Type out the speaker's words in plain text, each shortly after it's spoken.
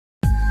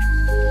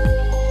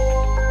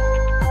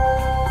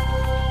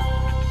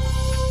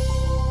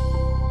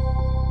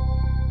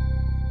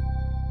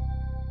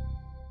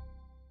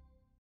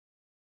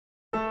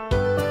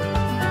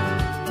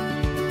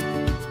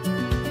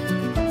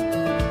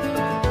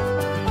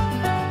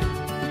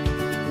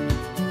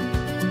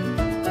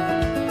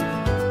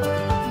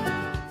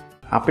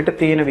අපිට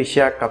තියෙන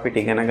විෂයක් අපිට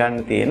ඉගෙන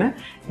ගන්න තියෙන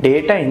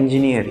data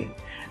engineering.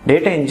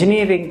 data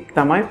engineering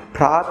තමයි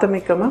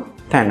ප්‍රාථමිකම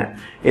තැන.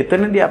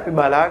 එතනදී අපි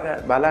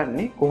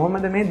බලන්නේ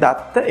කොහොමද මේ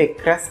දත්ත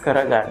එක්රැස්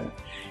කරගන්නේ.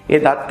 ඒ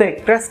දත්ත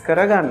එක්රැස්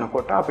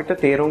කරගන්නකොට අපිට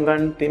තේරුම්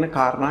ගන්න තියෙන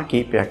කාරණා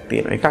කීපයක්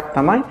තියෙනවා. එකක්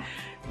තමයි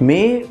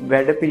මේ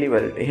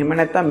වැඩපිළිවෙලට එහෙම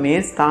නැත්නම් මේ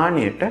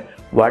ස්ථානයට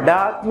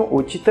වඩාත්ම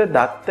උචිත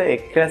දත්ත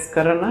එක්රැස්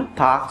කරන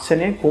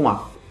තාක්ෂණය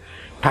කුමක්ද?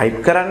 ටයිප්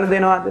කරන්න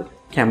දෙනවද?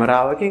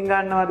 කැමරාවකින්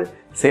ගන්නවද?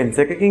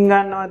 සෙන්සර් එකකින්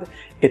ගන්නවද?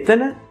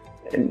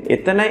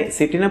 එතන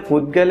සිටින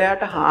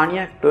පුද්ගලයාට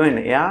හානියක් නොවන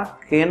එයා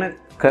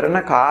කරන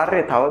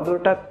කාර්යය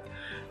තවදුරටත්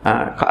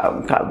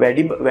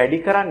වැඩි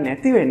කරන්නේ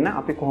නැති වෙන්න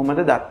අපි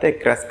කොහොමද දත්ත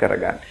එක්රැස්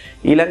කරගන්නේ?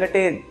 ඊළඟට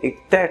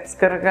එක්රැස්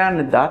කරගන්න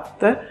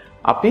දත්ත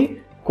අපි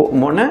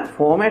මොන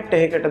ෆෝමැට්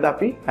එකකටද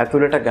අපි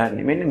ඇතුළට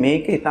ගන්නෙ? මෙන්න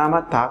මේක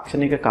ඉතාමත්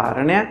තාක්ෂණික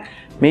කාරණයක්.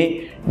 මේ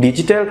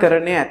ඩිජිටල්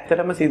කරණය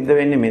ඇත්තටම සිද්ධ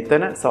වෙන්නේ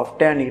මෙතන.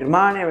 සොෆ්ට්වෙයාර්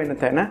නිර්මාණය වෙන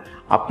තැන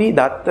අපි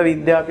දත්ත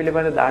විද්‍යාව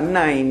පිළිබඳ දන්න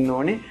අය ඉන්න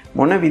ඕනේ.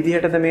 මොන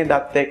විදිහටද මේ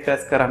දත්ත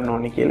එක්රැස් කරන්න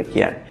ඕනේ කියලා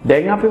කියන්නේ.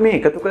 දැන් අපි මේ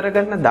එකතු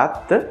කරගන්න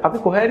දත්ත අපි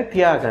කොහේරි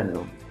තියාගන්න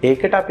ඕනේ.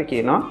 ඒකට අපි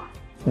කියනවා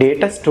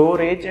data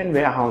storage and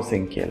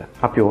warehousing කියලා.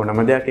 අපි ඕනම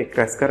දෙයක්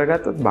එක්රැස්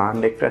කරගත්තොත්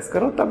භාණ්ඩ එක්රැස්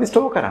කරොත් අපි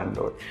ස්ටෝර් කරන්න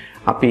ඕනේ.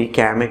 අපි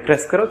කෑම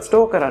එක්රැස් කරොත්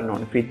ස්ටෝර් කරන්න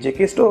ඕනේ. ෆ්‍රිජ්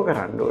එකේ ස්ටෝර්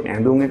කරන්න ඕනේ.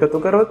 ඇඳුම්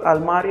එකතු කරොත්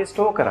අල්මාරියේ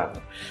ස්ටෝර් කරන්න.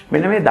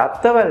 මෙන්න මේ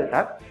දත්ත වලට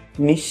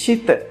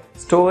නිශ්චිත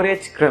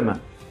ස්ටෝරේජ් ක්‍රම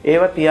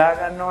ඒව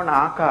තියාගන්න ඕන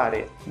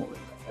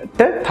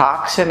ආකාරයට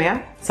තාක්ෂණය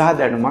සහ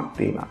දැනුමක්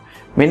තියෙනවා.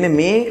 මෙන්න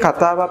මේ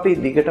කතාව අපි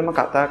දිගටම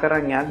කතා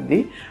කරන්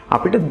යද්දී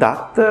අපිට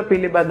දත්ත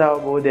පිළිබඳ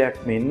අවබෝධයක්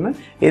මෙන්ම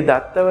ඒ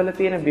දත්තවල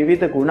තියෙන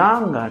විවිධ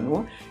ගුණාංග අනුව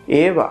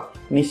ඒවා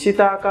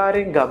නිශ්චිත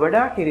ආකාරයෙන්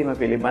ගබඩා කිරීම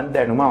පිළිබඳ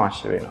දැනුම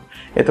අවශ්‍ය වෙනවා.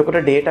 එතකොට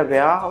data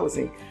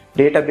warehousing,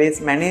 database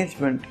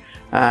management,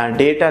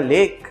 data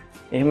lake,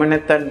 එහෙම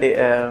නැත්නම්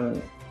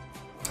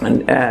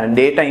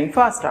data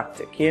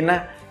infrastructure කියන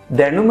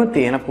දැනුම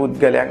තියෙන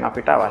පුද්ගලයන්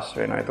අපිට අවශ්‍ය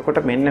වෙනවා.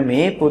 එතකොට මෙන්න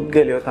මේ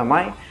පුද්ගලයෝ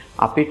තමයි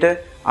අපිට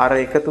අර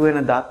එකතු වෙන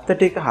දත්ත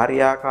ටික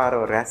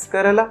හරියාකාරව රැස්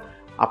කරලා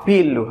අපි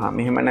ඉල්ලුවාම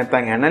එහෙම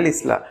නැත්නම්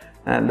ඇනලිස්ලා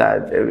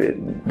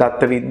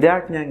දත්ත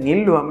විද්‍යාඥයන්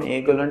ඉල්ලුවාම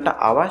ඒගොල්ලන්ට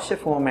අවශ්‍ය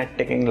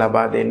ෆෝමැට් එකකින්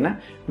ලබා දෙන්න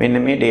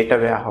මෙන්න මේ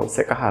data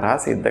warehouse එක හරහා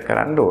සිද්ධ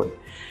කරන්න ඕනේ.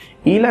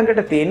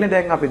 ඊළඟට තියෙන්නේ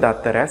දැන් අපි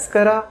දත්ත රැස්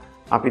කරා,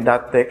 අපි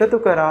දත්ත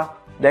එකතු කරා,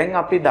 දැන්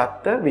අපි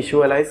දත්ත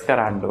විෂුවලයිස්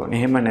කරන්න ඕනේ.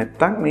 එහෙම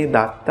නැත්නම් මේ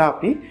දත්ත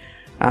අපි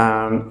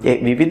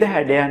විවිධ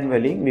හැඩයන්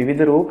වලින්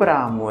විවිධ රූප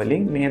රාමු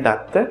වලින් මේ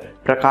දත්ත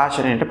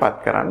ප්‍රකාශනයට පත්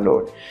කරන්න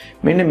ඕනේ.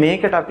 මෙන්න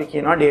මේකට අපි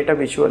කියනවා data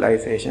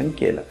visualization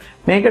කියලා.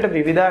 මේකට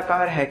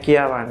විවිධාකාර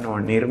හැකියාවන්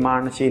ඕනේ.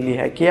 නිර්මාණශීලී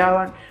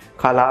හැකියාවන්,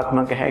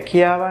 කලාත්මක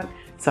හැකියාවන්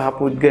සහ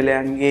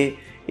පුද්ගලයන්ගේ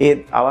ඒ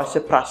අවශ්‍ය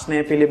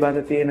ප්‍රශ්නය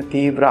පිළිබඳ තියෙන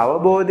තීව්‍ර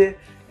අවබෝධය,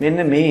 මෙන්න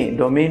මේ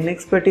domain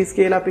expertise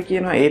කියලා අපි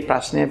කියනවා. ඒ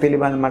ප්‍රශ්නය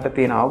පිළිබඳ මට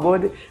තියෙන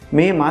අවබෝධය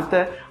මේ මත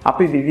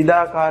අපි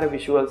විවිධාකාර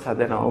visuals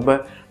හදනවා. ඔබ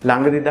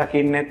ළඟදී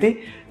දකින්න ඇති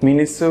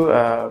මිනිස්සු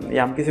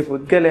යම්කිසි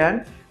පුද්ගලයන්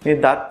මේ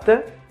දත්ත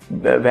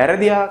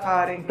වැරදි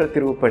ආකාරයෙන්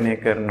ප්‍රතිරූපණය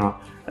කරනවා.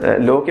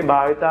 ලෝකේ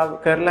භාවිතා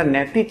කරලා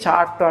නැති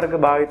chart වර්ග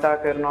භාවිතා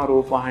කරනවා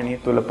රූපවාහිනිය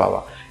තුල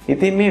පවා.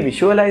 ඉතින් මේ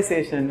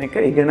visualization එක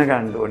ඉගෙන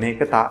ගන්න ඕනේ.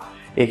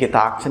 ඒකේ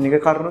තාක්ෂණික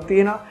කරුණු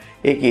තියෙනවා,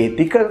 ඒකේ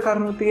ethical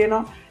කරුණු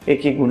තියෙනවා,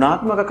 ඒකේ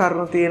ගුණාත්මක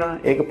කරුණු තියෙනවා.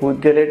 ඒක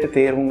පුද්ගලයාට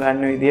තේරුම්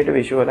ගන්න විදිහට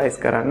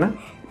visualize කරන්න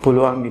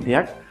පුළුවන්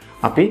විදියක්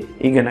අපි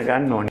ඉගෙන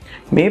ගන්න ඕනේ.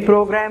 මේ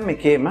ප්‍රෝග්‍රෑම්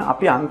එකේම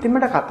අපි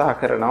අන්තිමට කතා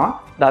කරනවා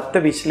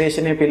දත්ත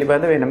විශ්ලේෂණය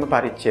පිළිබඳ වෙනම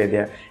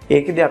පරිච්ඡේදයක්.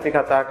 ඒකෙදි අපි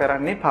කතා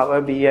කරන්නේ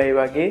Power BI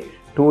වගේ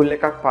tool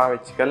එකක්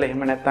පාවිච්චි කරලා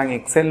එහෙම නැත්නම්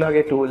Excel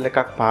වගේ tool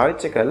එකක්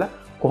පාවිච්චි කරලා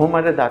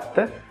කොහොමද දත්ත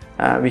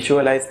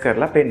visualize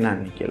කරලා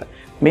පෙන්වන්නේ කියලා.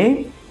 මේ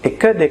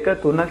 1 2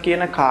 3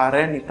 කියන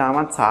කාර්යයන්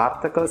ඉතාමත්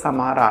සාර්ථකව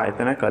සමහර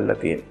ආයතන කළා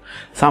තියෙනවා.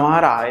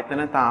 සමහර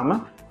ආයතන තාම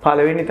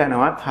පළවෙනි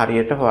තැනවත්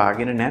හරියට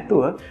හොයාගෙන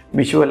නැතුව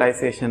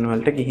visualization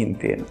වලට ගිහින්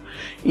තියෙනවා.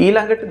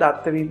 ඊළඟට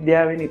දත්ත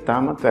විද්‍යාවෙන්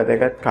ඉතාමත්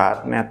වැදගත්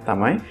කාරණයක්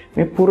තමයි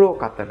මේ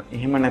පුරෝකථන.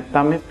 එහෙම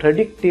නැත්නම් මේ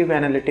predictive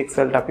analytics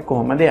වලට අපි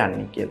කොහොමද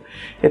යන්නේ කියලා.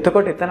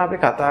 එතකොට එතන අපි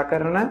කතා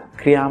කරන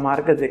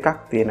ක්‍රියාමාර්ග දෙකක්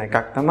තියෙනවා.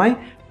 එකක් තමයි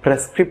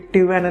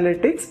prescriptive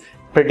analytics,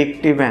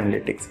 predictive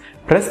analytics.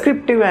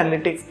 Prescriptive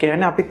analytics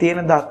කියන්නේ අපි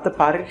තියෙන දත්ත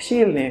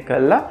පරිශීලනය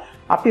කළා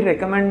අපි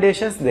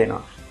recommendations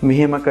දෙනවා.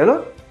 මෙහෙම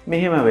කළොත්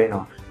මෙහෙම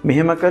වෙනවා.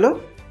 මෙහෙම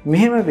කළොත්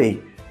මෙහෙම වෙයි.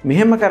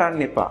 මෙහෙම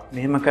කරන්න එපා.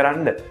 මෙහෙම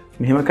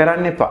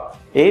කරන්න එපා.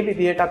 ඒ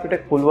විදිහට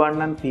අපිට පුළුවන්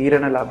නම්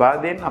තීරණ ලබා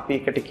දෙන්න අපි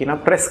එකට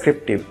කියනවා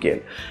prescriptive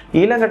කියලා.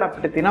 ඊළඟට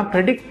අපිට තියෙනවා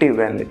predictive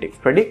analytics.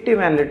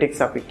 Predictive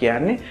analytics අපි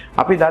කියන්නේ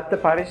අපි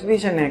දත්ත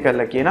පරිශීලනය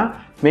කළා කියනවා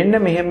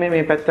මෙන්න මෙහෙම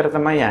මේ පැත්තට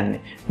තමයි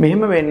යන්නේ.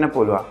 මෙහෙම වෙන්න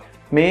පුළුවන්.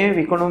 මේ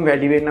විකුණුම්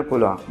වැඩි වෙන්න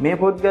පුළුවන්. මේ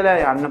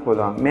පුද්ගලයා යන්න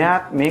පුළුවන්. මෙයා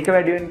මේක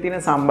වැඩි වෙන්න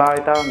තියෙන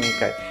සම්භාවිතාව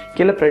මේකයි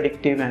කියලා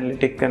predictive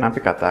analytics ගැන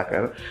අපි කතා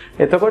කරා.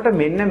 එතකොට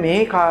මෙන්න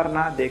මේ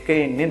කාරණා දෙක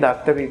එන්නේ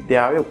දත්ත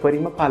විද්‍යාවේ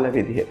උපරිම ඵල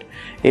විදිහට.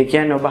 ඒ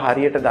කියන්නේ ඔබ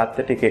හරියට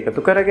දත්ත ටික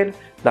එකතු කරගෙන,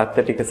 දත්ත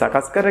ටික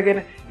සකස්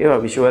කරගෙන, ඒවා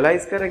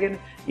visualize කරගෙන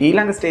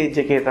ඊළඟ stage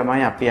එකේ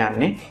තමයි අපි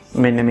යන්නේ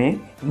මෙන්න මේ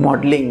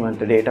modeling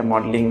වලට. data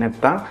modeling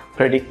නැත්නම්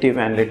predictive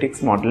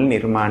analytics model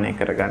නිර්මාණය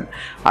කරගන්න.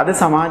 අද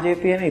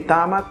සමාජයේ තියෙන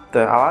ඉතාමත්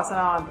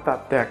අවාසනාවන්ත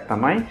තත්ත්වයක්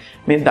තමයි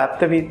මේ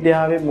දත්ත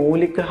විද්‍යාවේ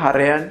මූලික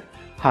හරයන්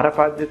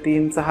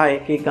හරපද්ධතීන් සහ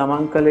ඒකේ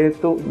ගමන් කළ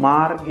යුතු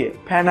මාර්ගය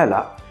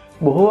පැනලා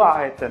බොහෝ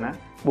ආයතන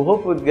බොහෝ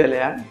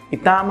පුද්ගලයන්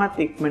ඉතාමත්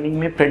ඉක්මනින්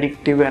මේ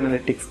ප්‍රෙඩික්ටිව්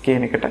ඇනලිටික්ස්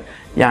කියන එකට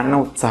යන්න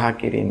උත්සාහ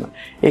කිරීම.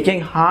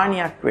 ඒකෙන්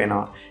හානියක්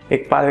වෙනවා.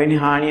 එක් පළවෙනි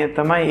හානිය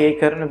තමයි ඒ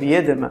කරන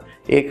වියදම,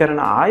 ඒ කරන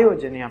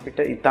ආයෝජනය අපිට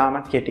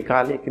ඉතාමත් කෙටි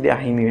කාලයකදී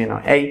අහිමි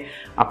වෙනවා. ඇයි?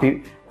 අපි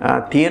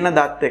තියෙන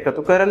දත්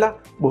එකතු කරලා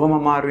බොහොම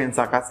අමාරුවෙන්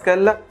සකස්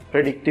කරලා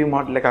ප්‍රෙඩික්ටිව්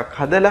මොඩල් එකක්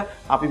හදලා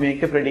අපි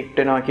මේක ප්‍රෙඩික්ට්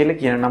වෙනවා කියලා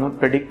කියන. නමුත්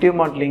ප්‍රෙඩික්ටිව්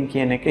මොඩලින්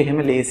කියන එක එහෙම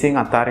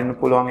ලේසියෙන් අතාරින්න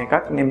පුළුවන්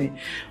එකක් නෙමෙයි.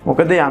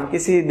 මොකද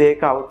යම්කිසි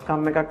දෙයක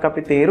අවුට්කම් එකක්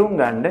අපි තේරුම්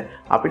ගන්න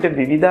අපිට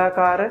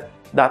විවිධාකාර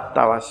දත්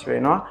අවශ්‍ය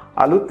වෙනවා.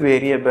 අලුත්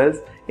variables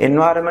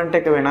environment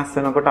එක වෙනස්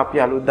වෙනකොට අපි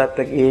අලුත්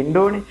දත් ගේන්න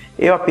ඕනේ.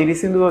 ඒවා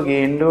පිරිසිදුව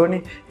ගේන්න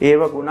ඕනේ.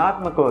 ඒවා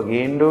ගුණාත්මකව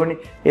ගේන්න ඕනේ.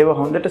 ඒවා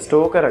හොඳට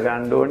ස්ටෝර්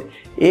කරගන්න ඕනේ.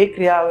 ඒ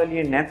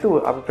ක්‍රියාවලිය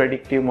නැතුව අපි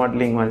ප්‍රෙඩික්ටිව්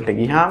මොඩලින් වලට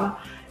ගියාම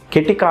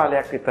කෙටි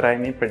කාලයක්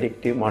විතරයි මේ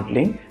ප්‍රෙඩික්ටිව්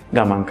මොඩලින්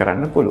ගමන්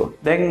කරන්න පුළුවන්.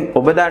 දැන්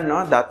ඔබ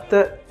දන්නවා දත්ත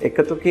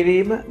එකතු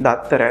කිරීම,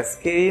 දත්ත රැස්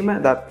කිරීම,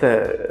 දත්ත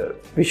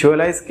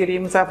විෂුවලයිස්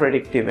කිරීම සහ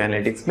ප්‍රෙඩික්ටිව්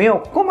ඇනලිටික්ස් මේ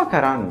ඔක්කොම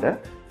කරන්ද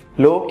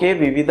ලෝකයේ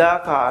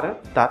විවිධාකාර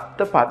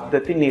දත්ත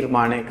පද්ධති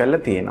නිර්මාණය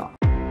කරලා තියෙනවා.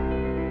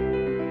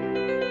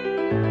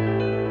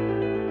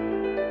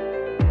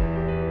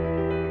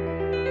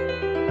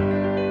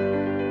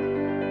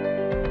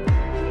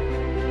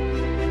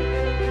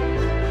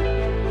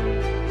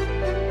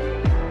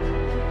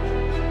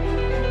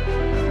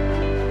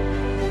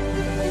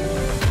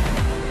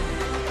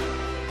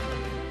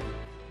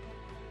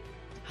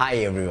 Hi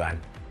everyone,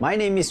 my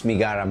name is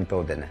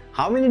Ampodana.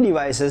 How many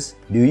devices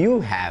do you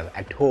have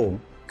at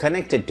home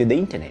connected to the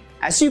internet?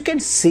 As you can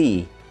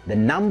see, the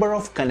number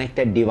of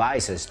connected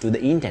devices to the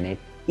internet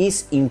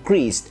is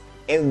increased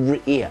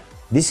every year.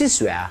 This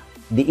is where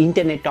the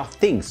Internet of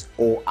Things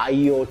or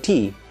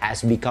IoT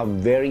has become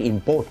very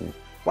important.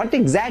 What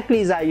exactly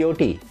is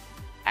IoT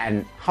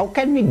and how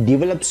can we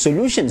develop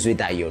solutions with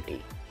IoT?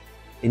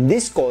 In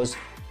this course,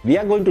 we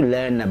are going to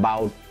learn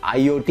about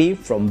IoT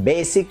from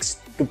basics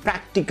to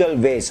practical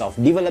ways of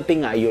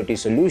developing IoT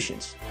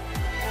solutions.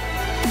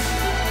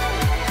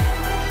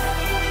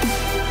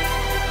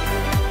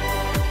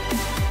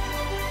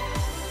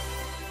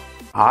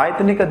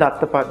 ආයතනික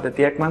දත්ත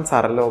පද්ධතියක් මම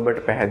සරලව ඔබට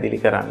පැහැදිලි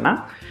කරන්න.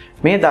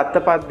 මේ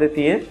දත්ත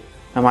පද්ධතිය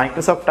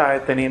Microsoft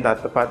ආයතනයේ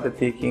දත්ත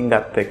පද්ධතියකින්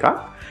ගත් එකක්.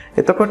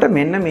 එතකොට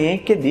මෙන්න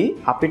මේකෙදි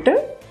අපිට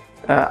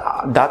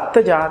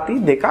දත්ත ಜಾති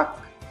දෙකක්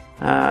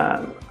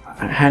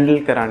හැන්ඩල්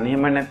කරන්න.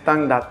 එහෙම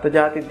නැත්නම් දත්ත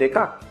ಜಾති දෙකක්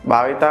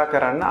භාවිතා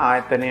කරන්න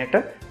ආයතනයට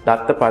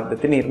දත්ත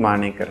පද්ධති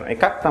නිර්මාණය කරනවා.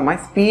 එකක් තමයි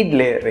ස්පීඩ්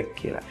ලේයර් එක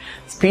කියලා.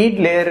 ස්පීඩ්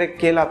ලේයර් එක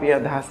කියලා අපි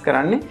අදහස්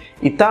කරන්නේ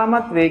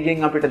ඉතාමත්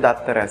වේගෙන් අපිට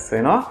දත්ත රැස්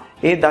වෙනවා.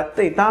 ඒ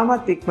දත්ත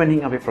ඉතාමත්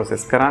ඉක්මනින් අපි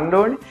ප්‍රොසෙස් කරන්න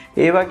ඕනේ.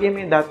 ඒ වගේ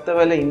මේ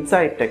දත්තවල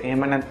ඉන්සයිට් එක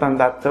එහෙම නැත්නම්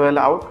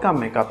දත්තවල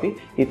අවුට්කම් එක අපි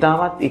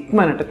ඉතාමත්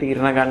ඉක්මනට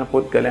තීරණ ගන්න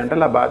පුද්ගලයන්ට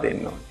ලබා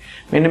දෙන්න ඕනේ.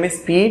 මෙන්න මේ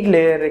ස්පීඩ්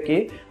ලේයර්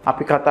එකේ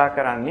අපි කතා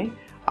කරන්නේ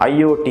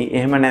IoT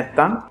එහෙම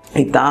නැත්නම්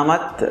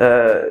ඉතාමත්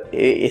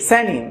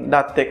එසැනින්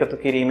දත් එකතු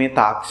කිරීමේ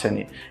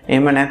තාක්ෂණය.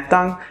 එහෙම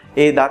නැත්නම්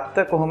ඒ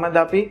දත්ත කොහොමද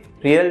අපි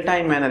රියල්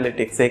ටයිම්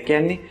ඇනලිටික්ස් ඒ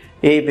කියන්නේ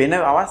ඒ වෙන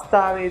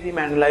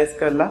අවස්ථාවේදීම ඇනලයිස්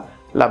කරලා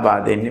ලබා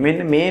දෙන්නේ.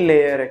 මෙන්න මේ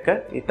ලේයර් එක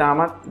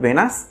ඉතාමත්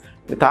වෙනස්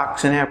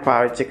තාක්ෂණයක්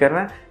පාවිච්චි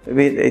කරන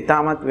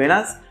ඉතාමත්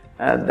වෙනස්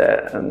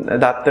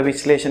දත්ත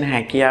විශ්ලේෂණ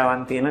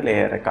හැකියාවන් තියෙන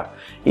ලේයර් එකක්.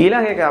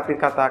 ඊළඟ එක අපි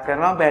කතා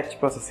කරනවා බැච්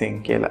ප්‍රොසෙසින්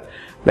කියලා.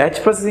 බැච්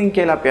ප්‍රොසෙසින්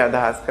කියලා අපි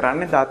අදහස්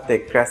කරන්නේ දත්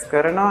එක් රැස්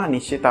කරනවා,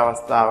 නිශ්චිත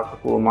අවස්ථාවක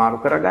කුමාරු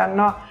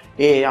කරගන්නවා.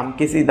 ඒ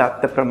යම්කිසි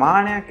දත්ත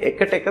ප්‍රමාණයක්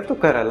එකට එකතු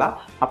කරලා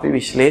අපි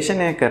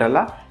විශ්ලේෂණය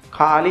කරලා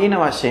කාලීන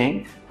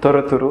වශයෙන්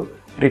තොරතුරු,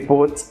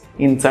 රිපෝට්ස්,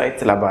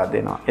 ඉන්සයිට්ස් ලබා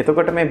දෙනවා.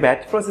 එතකොට මේ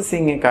බැච්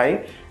ප්‍රොසෙසින් එකයි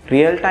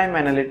රියල් ටයිම්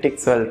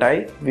ඇනලිටික්ස් වලටයි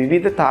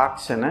විවිධ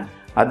තාක්ෂණ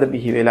අද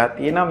බිහි වෙලා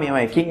තියෙනවා.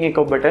 මේවා එකින් එක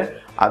ඔබට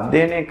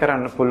අධ්‍යයනය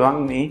කරන්න පුළුවන්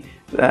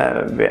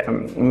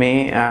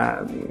මේ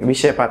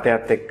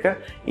විෂයපතයත් එක්ක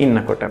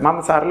ඉන්නකොට. මම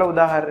සරල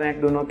උදාහරණයක්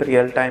දුන්නොත්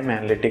රියල් ටයිම්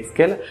ඇනලිටික්ස්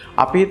කියලා.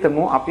 අපි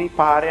හිතමු අපි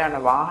පාරේ යන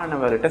වාහන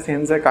වලට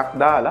සෙන්සර් එකක්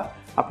දාලා,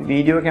 අපි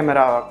වීඩියෝ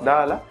කැමරාවක්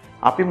දාලා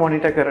අපි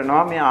මොනිටර්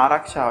කරනවා මේ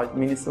ආරක්ෂාව,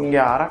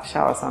 මිනිසුන්ගේ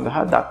ආරක්ෂාව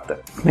සඳහා දත්ත.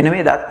 මෙන්න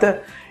මේ දත්ත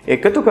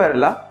එකතු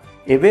කරලා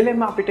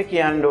එවෙලෙම අපිට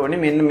කියන්න ඕනේ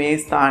මෙන්න මේ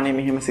ස්ථානයේ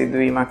මෙහෙම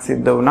සිදුවීමක්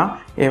සිද්ධ වුණා.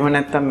 එහෙම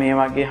නැත්නම් මේ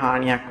වගේ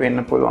හානියක්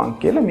වෙන්න පුළුවන්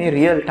කියලා මේ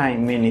රියල්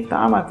ටයිම් මේ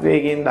නිතාමත්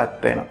වේගයෙන්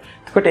දත් වෙනවා.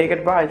 එතකොට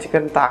ඒකට පාවිච්චි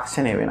කරන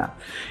තාක්ෂණය වෙනවා.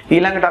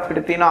 ඊළඟට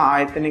අපිට තියෙන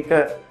ආයතනික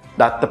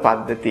දත්ත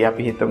පද්ධතිය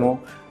අපි හිතමු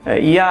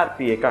ERP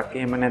එකක්.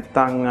 එහෙම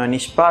නැත්නම්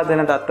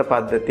නිෂ්පාදන දත්ත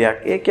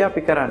පද්ධතියක්. ඒකේ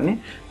අපි කරන්නේ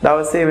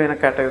දවසේ වෙන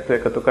කටයුතු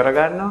එකතු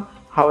කරගන්නවා.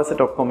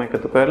 හවසට ඔක්කොම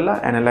එකතු කරලා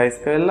ඇනලයිස්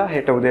කරලා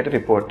හෙට උදේට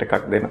රිපෝට්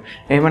එකක් දෙනවා.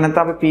 එහෙම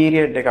නැත්නම් අපි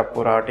පීරියඩ් එකක්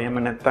පුරාවට එහෙම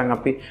නැත්නම්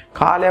අපි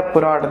කාලයක්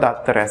පුරාවට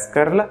දත්ත රැස්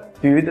කරලා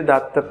විවිධ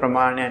දත්ත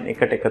ප්‍රමාණයන්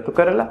එකට එකතු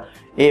කරලා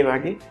ඒ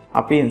වගේ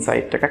අපි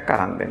ඉන්සයිට් එකක්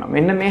අරන් දෙනවා.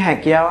 මෙන්න මේ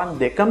හැකියාවන්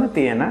දෙකම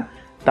තියෙන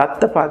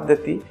දත්ත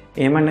පද්ධති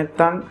එහෙම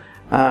නැත්නම්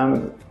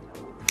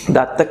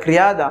දත්ත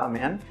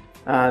ක්‍රියාදාමයන්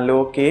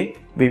ලෝකේ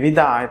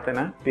විවිධ ආයතන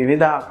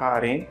විවිධ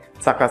ආකාරයෙන්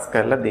සකස්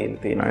කරලා දෙන්න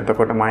තියෙනවා.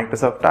 එතකොට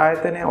Microsoft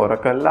ආයතනය,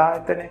 Oracle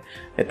ආයතනය,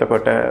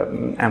 එතකොට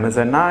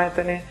Amazon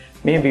ආයතනය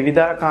මේ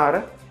විවිධාකාර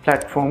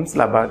platforms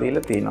ලබා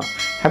දීලා තියෙනවා.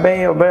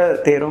 හැබැයි ඔබ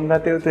තේරුම්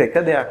ගත යුතු එක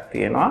දෙයක්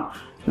තියෙනවා.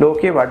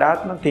 ලෝකයේ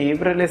වඩාත්ම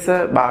තීව්‍ර ලෙස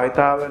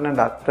භාවිතා වන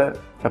දත්ත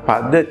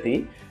පද්ධති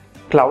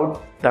cloud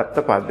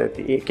දත්ත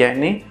පද්ධති. ඒ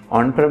කියන්නේ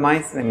on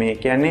premise නෙමෙයි.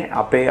 ඒ කියන්නේ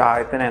අපේ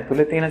ආයතන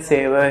ඇතුලේ තියෙන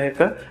සර්වර් එක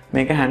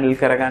මේක handle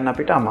කරගන්න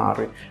අපිට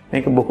අමාරුයි.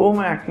 මේක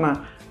බොහෝමයක්ම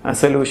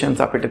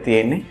solutions අපිට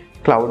තියෙන්නේ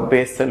cloud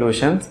based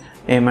solutions.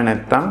 එහෙම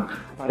නැත්නම්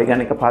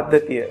පරිගණක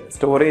පද්ධතිය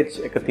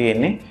storage එක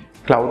තියෙන්නේ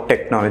cloud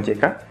technology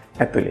එක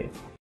ඇතුලේ.